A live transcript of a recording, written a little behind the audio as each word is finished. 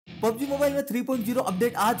PUBG mobile में 3.0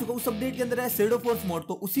 update आ चुका है। उस अपडेट के अंदर है शैडो फोर्स मोड,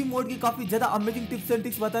 तो उसी मोड की काफी ज्यादा अमेजिंग टिप्स एंड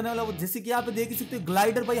ट्रिक्स बताने वाला हूं। जैसे कि यहाँ पे देख ही सकते हो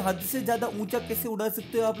ग्लाइडर भाई हद से ज्यादा ऊंचा कैसे उड़ा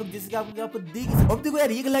सकते हो आप लोग, जैसे कि आप लोग यहाँ पे देख ही सकते हो। अब देखो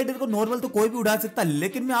यार ये ग्लाइडर को नॉर्मल तो कोई भी उड़ा सकता है,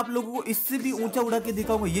 लेकिन मैं आप लोगों को इससे भी ऊंचा उड़ा के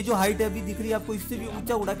दिखाऊंगा। ये जो हाइट है अभी दिख रही है आपको, इससे भी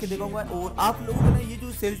ऊंचा उड़ा के दिखाऊंगा। और आप लोगों को ना ये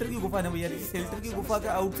जो शेल्टर की गुफा है भैया, शेल्टर की गुफा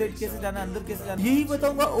का आउटसाइड कैसे जाना, अंदर कैसे जाना, यही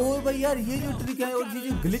बताऊंगा। और भाई यार ये जो ट्रिक है और ये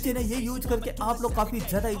जो ग्लिच है ना, ये यूज करके आप लोग काफी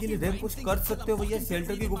ज्यादा इजीली रैंक पुश कर सकते हो भैया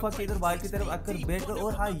शेल्टर की गुफा के इधर बाहर की तरफ आकर बैठकर।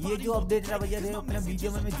 और हाँ ये जो अपडेट है भैया है अपने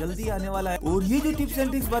बीजीएमआई में जल्दी आने वाला है, और ये जो टिप्स एंड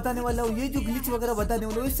ट्रिक्स बताने वाला हूँ, ये जो ग्लिच वगैरह बताने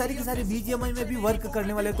वाले, ये सारी के सारे बीजीएमआई में भी वर्क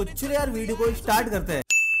करने वाले हैं। तो चलो यार वीडियो को स्टार्ट करते हैं।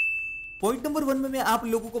 पॉइंट नंबर 1 में मैं आप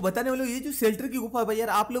लोगों को बताने वाला हूँ ये जो शेल्टर की गुफा है भाई यार,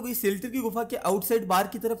 आप लोग इस शेल्टर की गुफा के आउटसाइड बाहर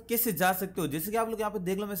की तरफ कैसे जा सकते हो। जैसे कि आप लोग यहाँ पे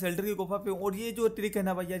देख लो, मैं शेल्टर की गुफा पे हूँ, और ये जो ट्रिक है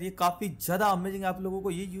ना भाई यार ये काफी ज्यादा अमेजिंग, आप लोगों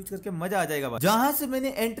को ये यूज करके मजा आ जाएगा भाई। जहां से मैंने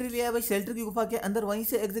एंट्री लिया है भाई शेल्टर की गुफा के अंदर, वहीं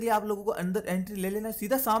से एक्जेक्टली आप लोगों को अंदर एंट्री ले लेना।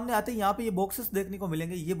 सीधा सामने आते हैं यहाँ पे ये बॉक्सेस देखने को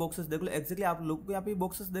मिलेंगे, ये बॉक्सेस देख लो एक्जेक्टली आप लोगों को यहाँ पे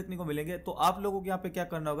बॉक्सेस देखने को मिलेंगे। तो आप लोगों को यहाँ पे क्या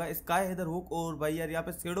करना होगा, स्काई हेदर हुक और भाई यार यहाँ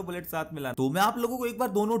पे शैडो बुलेट साथ मिला। तो मैं आप लोगों को एक बार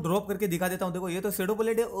दोनों ड्रॉप करके दिखा देता हूँ। देखो ये तो शैडो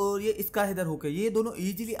बुलेट है और ये स्काई हेदर हुक है, ये दोनों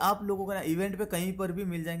इजीली आप लोगों को ना इवेंट पे कहीं पर भी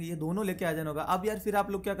मिल जाएंगे, ये दोनों लेके आ जाना होगा। अब यार फिर आप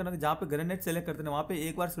लोग क्या करना, जहाँ पे ग्रेनेड सेलेक्ट करते हैं वहां पे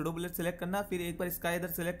एक बार शैडो बुलेट सेलेक्ट करना, फिर एक बार स्काई हेदर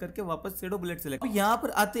सेलेक्ट करके वापस शैडो बुलेट सेलेक्ट। यहाँ पर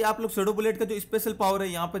आते आप लोग शैडो बुलेट का जो स्पेशल पावर है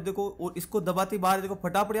यहाँ पे देखो, और इसको दबाते बाहर देखो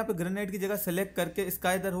फटाफट यहाँ पे ग्रेनेड की जगह सेलेक्ट करके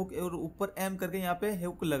स्काई हेदर हुक और ऊपर एम करके यहाँ पे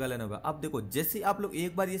हुक लगा लेना होगा। अब देखो जैसे आप लोग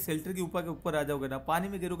एक बार ये शेल्टर के ऊपर आ जाओगे ना, पानी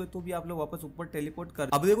में गिरोगे तो भी आप लोग वापस ऊपर टेलीपोर्ट कर।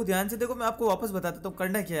 अब देखो ध्यान से देखो, मैं आपको वापस बताता हूँ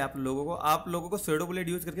करना क्या है आप लोगों को शैडो बुलेट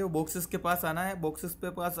यूज करके वो बॉक्सेस के पास आना है, बॉक्सेस पे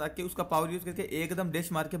पास आके उसका पावर यूज करके एकदम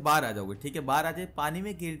डैश मार के बाहर आ जाओगे। ठीक है, बाहर आ जाए, पानी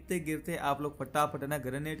में गिरते गिरते आप लोग फटाफट ना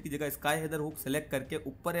ग्रेनेड की जगह स्काई हेदर हुक सेलेक्ट करके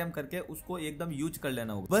ऊपर एम करके उसको एकदम यूज कर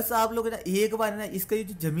लेना होगा। बस आप लोग ना एक बार ना इसका ये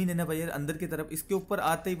जो जमीन है ना भाई अंदर की तरफ, इसके ऊपर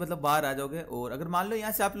आते ही मतलब बाहर आ जाओगे। और अगर मान लो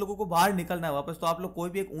यहाँ से आप लोगों को बाहर निकलना है वापस, तो आप लोग कोई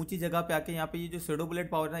भी एक ऊंची जगह पे आके यहाँ पे ये जो शैडो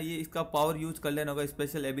बुलेट पावर है ये इसका पावर यूज कर लेना होगा,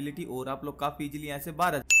 स्पेशल एबिलिटी, और आप लोग काफी इजीली यहाँ से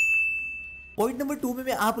बाहर। पॉइंट नंबर 2 में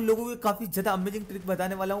मैं आप लोगों को काफी ज्यादा अमेजिंग ट्रिक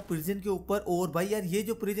बताने वाला हूँ प्रिजन के ऊपर। और भाई यार ये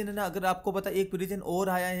जो प्रिजन है ना, अगर आपको पता एक प्रिजन और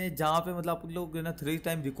आया है जहां पे मतलब आप लोग ना 3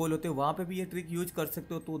 टाइम रिकॉल होते हो, वहां पे भी ये ट्रिक यूज कर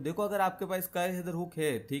सकते हो। तो देखो अगर आपके पास स्काई हेदर हुक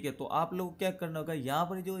है, ठीक है, तो आप लोग क्या करना होगा, यहाँ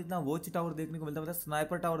पर जो इतना वॉच टावर देखने को मिलता है, मतलब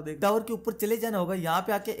स्नाइपर टावर टावर के ऊपर चले जाना होगा। यहाँ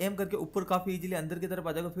पे आके एम करके ऊपर काफी इजीली अंदर की तरफ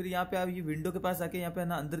आ जाएगा। फिर यहाँ पे आप ये विंडो के पास आके यहाँ पे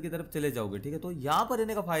ना अंदर की तरफ चले जाओगे। ठीक है, तो यहाँ पर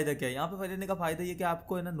रहने का फायदा क्या है, यहाँ पे रहने का फायदा ये कि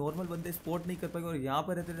आपको है ना नॉर्मल बंदे स्पॉट नहीं कर पाएंगे, और यहाँ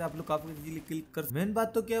पर रहते आप लोग काफी इजीली किल कर। मेन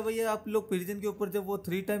बात तो क्या है भैया, आप लोग प्रिजन के ऊपर जब वो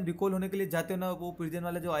 3 टाइम रिकॉल होने के लिए जाते हो ना, वो प्रिजन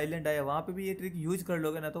वाला जो आइलैंड आया वहां पे भी ये ट्रिक यूज कर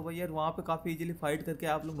लोगे ना, तो भैया वहां पे काफी इजीली फाइट करके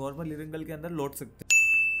आप लोग नॉर्मल लिविंग के अंदर लौट सकते हैं।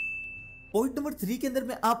 पॉइंट नंबर 3 के अंदर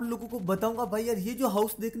मैं आप लोगों को बताऊंगा भाई यार ये जो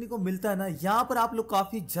हाउस देखने को मिलता है ना, यहाँ पर आप लोग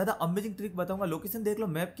काफी ज्यादा अमेजिंग ट्रिक बताऊंगा। लोकेशन देख लो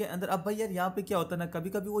मैप के अंदर। अब भाई यार यहाँ पे क्या होता है ना, कभी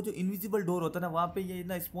कभी वो जो इनविजिबल डोर होता है ना, वहाँ पे ये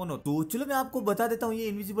ना स्पॉन हो। तो चलो मैं आपको बता देता हूँ ये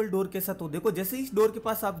इनविजिबल डोर कैसा। तो देखो जैसे इस डोर के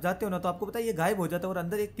पास आप जाते हो ना, तो आपको पता है ये गायब हो जाता है, और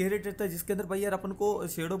अंदर एक कैरेट रहता है जिसके अंदर भाई यार अपन को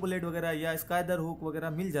शैडो बुलेट वगैरह या स्काई हेदर हुक वगैरह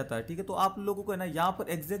मिल जाता है। ठीक है, तो आप लोगों को है ना यहाँ पर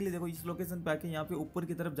एक्जैक्टली देखो इस लोकेशन पे आके यहाँ पे ऊपर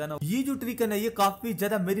की तरफ जाना। ये जो ट्रिक है ना ये काफी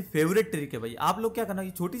ज्यादा मेरी फेवरेट ट्रिक है भाई। आप लोग क्या करना,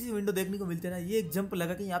 ये छोटी सी विंडो देखने को मिलती है ना, ये जंप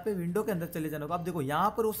लगा के यहाँ पे विंडो के अंदर चले जाना होगा। आप देखो यहाँ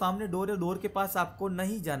पर वो सामने डोर है, डोर के पास आपको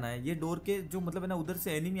नहीं जाना है, ये डोर के जो मतलब है ना उधर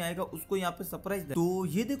से एनिमी आएगा उसको यहाँ पे सरप्राइज दे। तो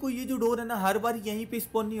ये देखो ये जो डोर है ना हर बार यहीं पे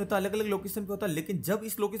स्पॉन नहीं होता, अलग अलग लोकेशन पे होता है, लेकिन जब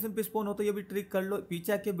इस लोकेशन पे स्पॉन होता है ये भी ट्रिक कर लो,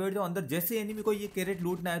 पीछे आके बैठ जाओ अंदर। जैसे एनिमी को ये कैरेट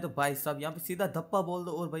लूटना है तो भाई साहब यहाँ पे सीधा धप्पा बोल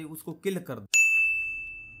दो और भाई उसको किल कर दो।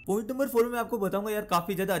 पॉइंट नंबर 4 में आपको बताऊंगा यार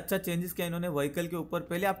काफी ज्यादा अच्छा चेंजेस किया इन्होंने व्हीकल के ऊपर।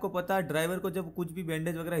 पहले आपको पता है ड्राइवर को जब कुछ भी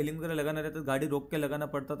बैंडेज वगैरह हीलिंग वगैरह लगाना रहता था, गाड़ी रोक के लगाना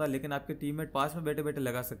पड़ता था, लेकिन आपके टीममेट पास में बैठे बैठे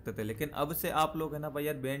लगा सकते थे। लेकिन अब से आप लोग है ना भाई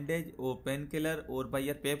यार बैंडेज और पेन किलर और भाई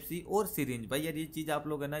यार पेप्सी और सिरिंज, भाई यार ये चीज आप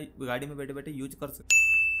लोग है ना गाड़ी में बैठे बैठे यूज कर सकते।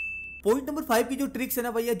 पॉइंट नंबर 5 की जो ट्रिक्स है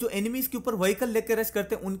ना भैया, जो एनिमीज के ऊपर व्हीकल लेकर रश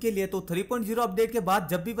करते हैं उनके लिए, तो 3.0 अपडेट के बाद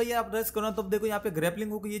जब भी भैया आप रश करो तब देखो यहाँ पे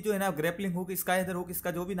ग्रैपलिंग हुक, ये जो है ना grappling hook, sky Heather hook,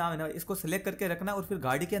 इसका जो भी नाम है ना, इसको सिलेक्ट करके रखना और फिर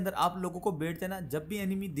गाड़ी के अंदर आप लोगों को बैठ जाना। जब भी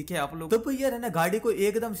एनिमी दिखे आप लोग, तब भैया है ना गाड़ी को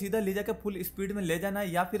एकदम सीधा ले जाकर फुल स्पीड में ले जाना।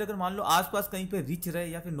 या फिर अगर मान लो आसपास कहीं पे रिच रहे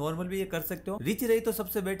या फिर नॉर्मल भी ये कर सकते हो, रिच रही तो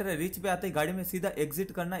सबसे बेटर है। रिच पे आते ही गाड़ी में सीधा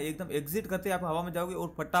एग्जिट करना, एकदम एग्जिट करते आप हवा में जाओगे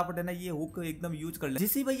और फटाफट है ना ये हुक एकदम यूज कर ले।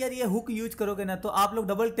 जिससे भैया ये हुक यूज करोगे ना, तो आप लोग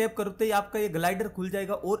डबल टैप करते ही आपका ये ग्लाइडर खुल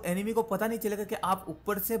जाएगा और एनिमी को पता नहीं चलेगा कि आप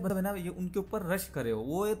ऊपर से मतलब है ना ये उनके ऊपर रश कर रहे हो,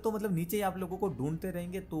 वो तो मतलब नीचे ही आप लोगों को ढूंढते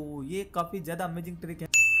रहेंगे। तो ये काफी ज्यादा अमेजिंग ट्रिक है।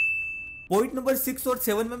 पॉइंट नंबर 6 और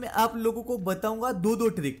 7 में मैं आप लोगों को बताऊंगा दो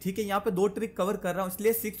ट्रिक, ठीक है। यहाँ पे 2 ट्रिक कवर कर रहा हूँ,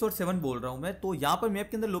 इसलिए 6 और 7 बोल रहा हूँ मैं। तो यहाँ पर मैप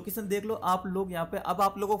के अंदर लोकेशन देख लो आप लोग यहाँ पे। अब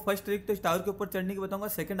आप लोगों को फर्स्ट ट्रिक तो टावर के ऊपर चढ़ने की बताऊंगा,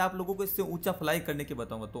 सेकंड आप लोगों को इससे ऊंचा फ्लाई करने की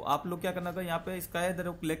बताऊंगा। तो आप लोग क्या करना होगा, यहाँ पे स्काई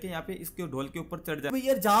इधर लेके यहाँ पे इसके ढोल के ऊपर चढ़ जाए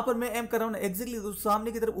यार। जहां पर मैं एम कर रहा हूँ एक्जैक्टली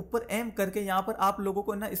सामने की तरफ ऊपर एम करके यहाँ पर आप लोगों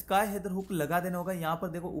को ना स्काई हेदर हुक लगा देना होगा। यहाँ पर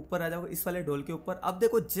देखो ऊपर आ जाओगे इस वाले ढोल के ऊपर। अब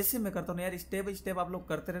देखो जैसे मैं करता हूँ यार, स्टेप बाय स्टेप आप लोग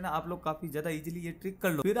करते रहना, आप लोग काफी ज्यादा इजीली ये ट्रिक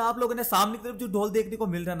कर लो। फिर आप लोगों ने सामने की तरफ जो ढोल देखने को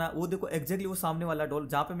मिल रहा ना, वो देखो एक्जैक्टली वो सामने वाला ढोल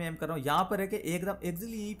जहां पे मैं एम कर रहा हूँ, यहाँ पर है कि एकदम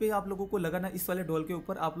एक्जैक्टली यहीं पे आप लोगों को लगाना, इस वाले ढोल के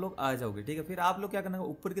ऊपर आप लोग आ जाओगे, ठीक है। फिर आप लोग क्या करना,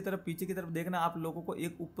 ऊपर की तरफ पीछे की तरफ देखना, आप लोगों को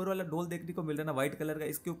एक ऊपर वाला ढोल देखने को मिल रहा है ना व्हाइट कलर का,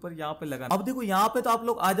 इसके ऊपर यहाँ पे लगाना। अब देखो यहाँ पे तो आप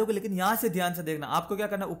लोग आ जाओगे, लेकिन यहाँ से ध्यान से देखना, आपको क्या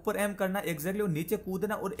करना, ऊपर एम करना एक्जैक्टली, नीचे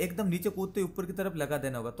कूदना और एकदम नीचे कूदते ऊपर की तरफ लगा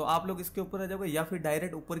देना होगा। तो आप लोग इसके ऊपर आ जाओगे या फिर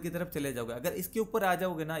डायरेक्ट ऊपर की तरफ चले जाओगे। अगर इसके ऊपर आ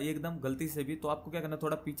जाओगे ना एकदम गलती से भी, तो आपको क्या करना,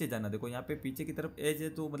 थोड़ा पीछे जाना। देखो यहाँ पे पीछे की तरफ एज है,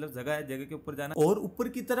 तो मतलब जगह है, जगह के ऊपर जाना और ऊपर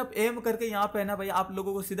की तरफ एम करके यहाँ पे है ना भाई, आप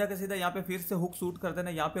लोगों को सीधा का सीधा यहाँ पे फिर से हुक शूट कर देना,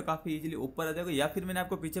 यहाँ पे काफी इजीली ऊपर आ जाओगे। या फिर मैंने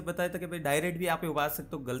आपको पीछे बताया था कि भाई डायरेक्ट भी यहाँ पे उगा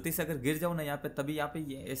सकते हो, गलती से अगर गिर जाओ ना यहाँ पे, तभी यहाँ पे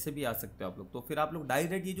ये ऐसे भी आ सकते हो आप लोग। तो फिर आप लोग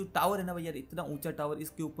डायरेक्ट ये जो टावर है ना भाई यार, इतना ऊंचा टावर,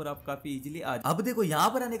 इसके ऊपर आप काफी इजीली आ जाओ। अब देखो यहाँ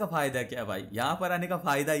पर आने का फायदा क्या भाई, यहाँ पर आने का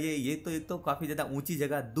फायदा ये तो एक तो काफी ज्यादा ऊंची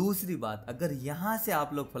जगह। दूसरी बात, अगर यहाँ से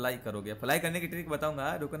आप लोग फ्लाई करोगे, फ्लाई करने की ट्रिक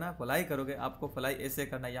बताऊंगा, रुकना। फ्लाई करोगे, आपको फ्लाई ऐसे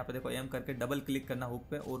करना, यहाँ पे देखो एम करके डबल क्लिक करना हुक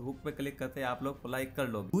पे, और हुक पे क्लिक करते आप लोग फ्लाई कर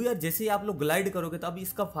लोगे। तो यार जैसे ही आप लोग ग्लाइड करोगे, तो अब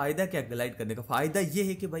इसका फायदा क्या, ग्लाइड करने का फायदा ये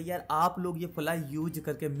है कि भाई यार आप लोग ये फ्लाई यूज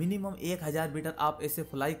करके मिनिमम 1000 मीटर आप ऐसे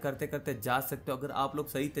फ्लाई करते करते जा सकते हो, अगर आप लोग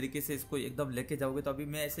सही तरीके से इसको एकदम लेके जाओगे। तो अभी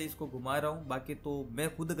मैं ऐसे इसको घुमा रहा हूँ, बाकी तो मैं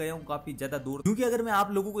खुद गया हूँ काफी ज्यादा दूर, क्योंकि अगर मैं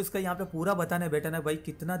आप लोगों को इसका यहाँ पे पूरा बताने बैठा ना भाई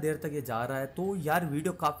कितना देर तक ये जा रहा है, तो यार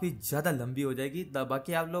वीडियो काफी ज्यादा लंबी हो जाएगी।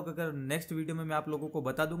 बाकी आप लोग अगर नेक्स्ट वीडियो में मैं आप लोगों को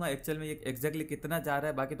बता दूंगा एक्चुअल में एक्जैक्टली कितना जा रहा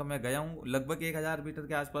है। बाकी तो मैं गया हूँ लगभग 1000 मीटर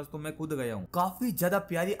के आसपास, तो मैं खुद गया हूँ। काफी ज्यादा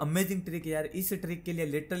प्यारी अमेजिंग ट्रिक है यार। इस ट्रिक के लिए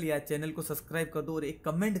लिटरली यार चैनल को सब्सक्राइब कर दो और एक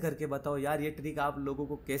कमेंट करके बताओ यार ये ट्रिक आप लोगों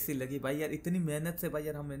को कैसी लगी। भाई यार इतनी मेहनत से भाई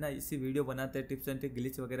यार हम ना इसी वीडियो बनाते हैं टिप्स एंड ट्रिक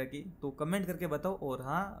ग्लिच वगैरह की, तो कमेंट करके बताओ। और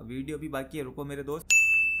हाँ, वीडियो भी बाकी है, रुको मेरे दोस्त।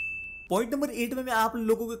 पॉइंट नंबर 8 में मैं आप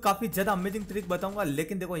लोगों को काफी ज्यादा अमेजिंग ट्रिक बताऊंगा।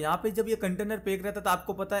 लेकिन देखो यहाँ पे जब ये कंटेनर पैक रहता है, तो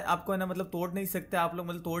आपको पता है आपको है ना मतलब तोड़ नहीं सकते आप लोग,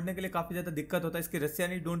 मतलब तोड़ने के लिए काफी ज्यादा दिक्कत होता है, इसकी रस्सियां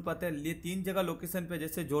नहीं ढूंढ पाते। ये 3 जगह लोकेशन पे,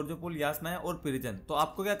 जैसे जॉर्जोपुल, यासनाया और प्रिजन। तो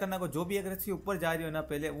आपको क्या करना होगा, जो भी एक रस्सी ऊपर जा रही हो ना,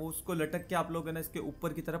 पहले वो उसको लटक के आप लोग है ना इसके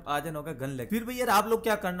ऊपर की तरफ आ जाना होगा गन लेके। फिर भैया आप लोग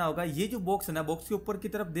क्या करना होगा, ये जो बॉक्स है ना, बॉक्स के ऊपर की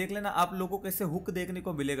तरफ देख लेना, आप लोगों को ऐसे हुक देखने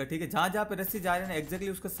को मिलेगा, ठीक है। जहां जहां पे रस्सी जा रही है ना,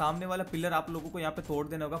 एक्जैक्टली उसके सामने वाला पिलर आप लोगों को यहाँ पे तोड़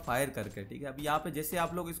देना होगा फायर करके, ठीक है। अब यहाँ पे जैसे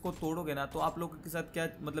आप लोग इसको तोड़ोगे ना, तो आप लोग के साथ क्या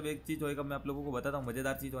मतलब एक चीज होएगा, मैं आप लोगों को बताता हूँ,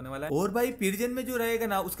 मजेदार चीज होने वाला है। और भाई पिर्जन में जो रहेगा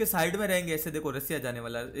ना, उसके साइड में रहेंगे ऐसे, देखो रस्सिया जाने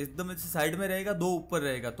वाला एकदम ऐसे साइड में रहेगा, 2 ऊपर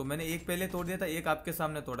रहेगा। तो मैंने एक पहले तोड़ दिया था, एक आपके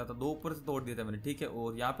सामने तोड़ा था, 2 ऊपर से तोड़ दिया था मैंने, ठीक है।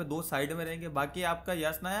 और यहाँ पे 2 साइड में रहेंगे, बाकी आपका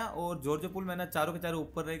यासनाया और जॉर्जोपुल में ना चारों के चारों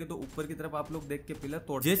ऊपर रहेंगे। तो ऊपर की तरफ आप लोग देख के पिलर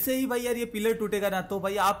तोड़, जैसे ही भाई यार ये पिलर टूटेगा ना, तो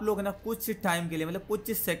भाई आप लोग ना कुछ टाइम के लिए, मतलब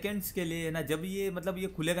कुछ सेकंड्स के लिए ना, जब ये मतलब ये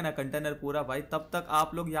खुलेगा ना कंटेनर पूरा भाई, तब तक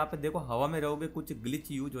आप लोग यहाँ पे देखो हवा में रहोगे। कुछ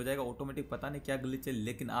ग्लिच यूज हो जाएगा ऑटोमेटिक, पता नहीं क्या ग्लिच है,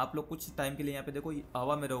 लेकिन आप लोग कुछ टाइम के लिए यहाँ पे देखो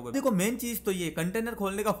हवा में रहोगे। देखो मेन चीज तो ये कंटेनर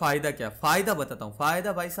खोलने का फायदा क्या, फायदा बताता हूँ।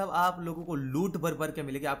 फायदा भाई साहब आप लोगों को लूट भर भर के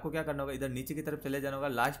मिलेगी। आपको क्या करना होगा, इधर नीचे की तरफ चले जाना होगा,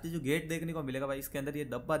 लास्ट जो गेट देखने को मिलेगा भाई, इसके अंदर ये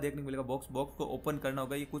डब्बा देखने को मिलेगा, बॉक्स को ओपन करना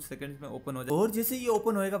होगा, ये कुछ सेकंड्स में ओपन हो जाएगा। और जैसे ये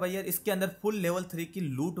ओपन होएगा भाई यार, इसके अंदर फुल लेवल 3 की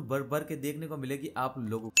लूट भर भर के देखने को मिलेगी आप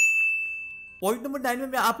लोगों को। पॉइंट नंबर 9 में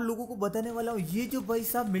मैं आप लोगों को बताने वाला हूँ, ये जो भाई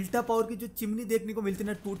साहब मिल्टा पावर की जो चिमनी देखने को मिलती है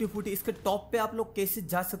ना टूटी फूटी, इसके टॉप पे आप लोग कैसे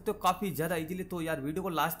जा सकते हो काफी ज्यादा इजीली। तो यार वीडियो को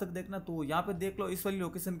लास्ट तक देखना। तो यहाँ पे देख लो, इस वाली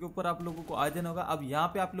लोकेशन के ऊपर आप लोगों को आ जाना होगा। अब यहाँ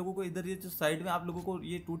पे आप लोगों को इधर ये जो साइड में आप लोगों को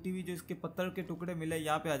ये टूटी हुई जो इसके पत्थर के टुकड़े मिले,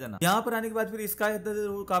 यहाँ पे आ जाना। यहाँ पर आने के बाद फिर इसका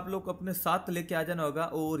इधर आप लोग अपने साथ लेके आ जाना होगा,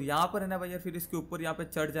 और यहाँ पर है ना भैया फिर इसके ऊपर यहाँ पे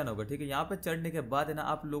चढ़ जाना होगा, ठीक है। यहाँ पे चढ़ने के बाद है ना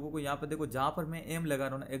आप लोगों को यहाँ पे देखो, जहां पर मैं एम लगा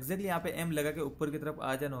रहा हूँ ना, एक्जैक्टली यहाँ पे एम लगा के ऊपर की तरफ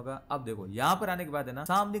आ जाना होगा। अब देखो यहाँ पर आने के बाद है ना,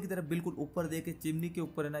 सामने की तरफ बिल्कुल ऊपर देखे चिमनी के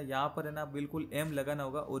ऊपर है ना, यहाँ पर है ना बिल्कुल एम लगाना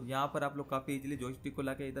होगा, और यहाँ पर आप लोग काफी इजीली जॉयस्टिक को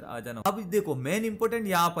लाके इधर आ जाना। अब देखो मेन इंपोर्टेंट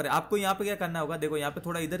यहाँ पर आपको यहाँ पे क्या करना होगा, देखो यहाँ पे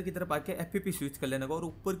थोड़ा इधर की तरफ आके एफपीपी स्विच कर लेना होगा, और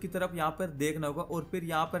ऊपर की तरफ यहाँ पर देखना होगा, और फिर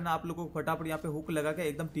यहाँ पर ना आप लोगों को फटाफट यहाँ पे हुक लगा के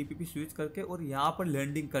एकदम टीपीपी स्विच करके और यहाँ पर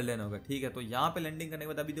लैंडिंग कर लेना होगा, ठीक है। तो यहाँ पे लैंडिंग करने के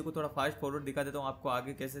बाद अभी देखो थोड़ा फास्ट फॉरवर्ड दिखा देता हूँ आपको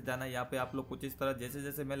आगे कैसे जाना है। यहाँ पे आप लोग कुछ इस तरह जैसे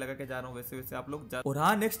जैसे मैं लगा के जा रहा हूँ वैसे वैसे आप लोग जा। और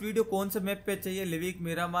हाँ, नेक्स्ट वीडियो कौन से मैप पे चाहिए, लिविक,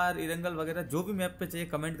 मिरामार, इरंगल वगैरह जो भी मैप पे चाहिए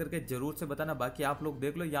कमेंट करके जरूर से बताना। बाकी आप लोग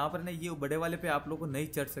देख लो यहाँ पर ना ये बड़े वाले पे आप लोग को नहीं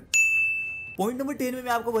चढ़ सकते। पॉइंट नंबर 10 में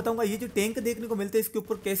मैं आपको बताऊंगा ये जो टैंक देखने को मिलते हैं इसके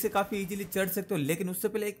ऊपर कैसे काफी इजीली चढ़ सकते हो। लेकिन उससे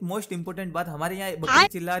पहले एक मोस्ट इंपोर्टेंट बात, हमारे यहाँ बकरी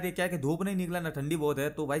चिल्ला रही है क्या कि धूप नहीं निकला ना, ठंडी बहुत है,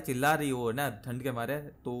 तो भाई चिल्ला रही हो ना ठंड के मारे,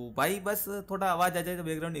 तो भाई बस थोड़ा आवाज आ जाए तो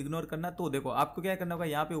बैकग्राउंड इग्नोर करना। तो देखो आपको क्या करना होगा,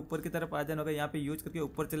 यहाँ पे ऊपर की तरफ आ जाना होगा, यहाँ पे यूज करके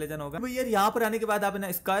ऊपर चले जाना होगा भाई यार। यहाँ पर आने के बाद आप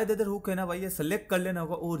ना स्काई देदर हुक है ना भाई, ये सेलेक्ट कर लेना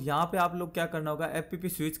होगा और यहाँ पे आप लोग क्या करना होगा, एफपीपी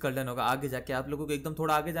स्विच कर लेना होगा। आगे जाके आप लोगों को एकदम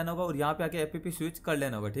थोड़ा आगे जाना होगा और यहाँ पे आके एफपीपी स्विच कर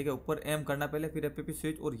लेना होगा, ठीक है। ऊपर एम करना पहले, फिर एफपीपी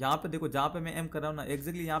स्विच, और यहाँ पे देखो जहाँ पे मैं एम कर रहा हूँ ना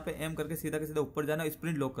एक्जैक्टली यहाँ पे एम करके सीधा के सीधा ऊपर जाना,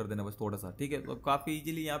 स्प्रिंट लॉक कर देना बस थोड़ा सा, ठीक है। तो काफी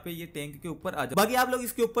इजीली यहाँ पे ये टैंक के ऊपर आ जाए। बाकी आप लोग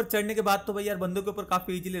इसके ऊपर चढ़ने के बाद तो भाई यार बंदों के ऊपर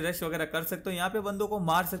काफी इजीली रश वगैरह कर सकते हो, यहाँ पे बंदों को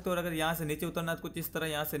मार सकते हो। और अगर यहाँ से नीचे उतरना तो कुछ इस तरह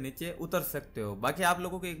यहाँ से नीचे उतर सकते हो। बाकी आप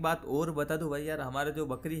लोगों को एक बात और बता दूं भाई यार, हमारा जो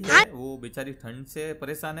बकरी है वो बेचारी ठंड से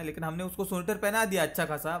परेशान है, लेकिन हमने उसको स्वेटर पहना दिया अच्छा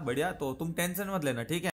खासा बढ़िया, तो तुम टेंशन मत लेना, ठीक है।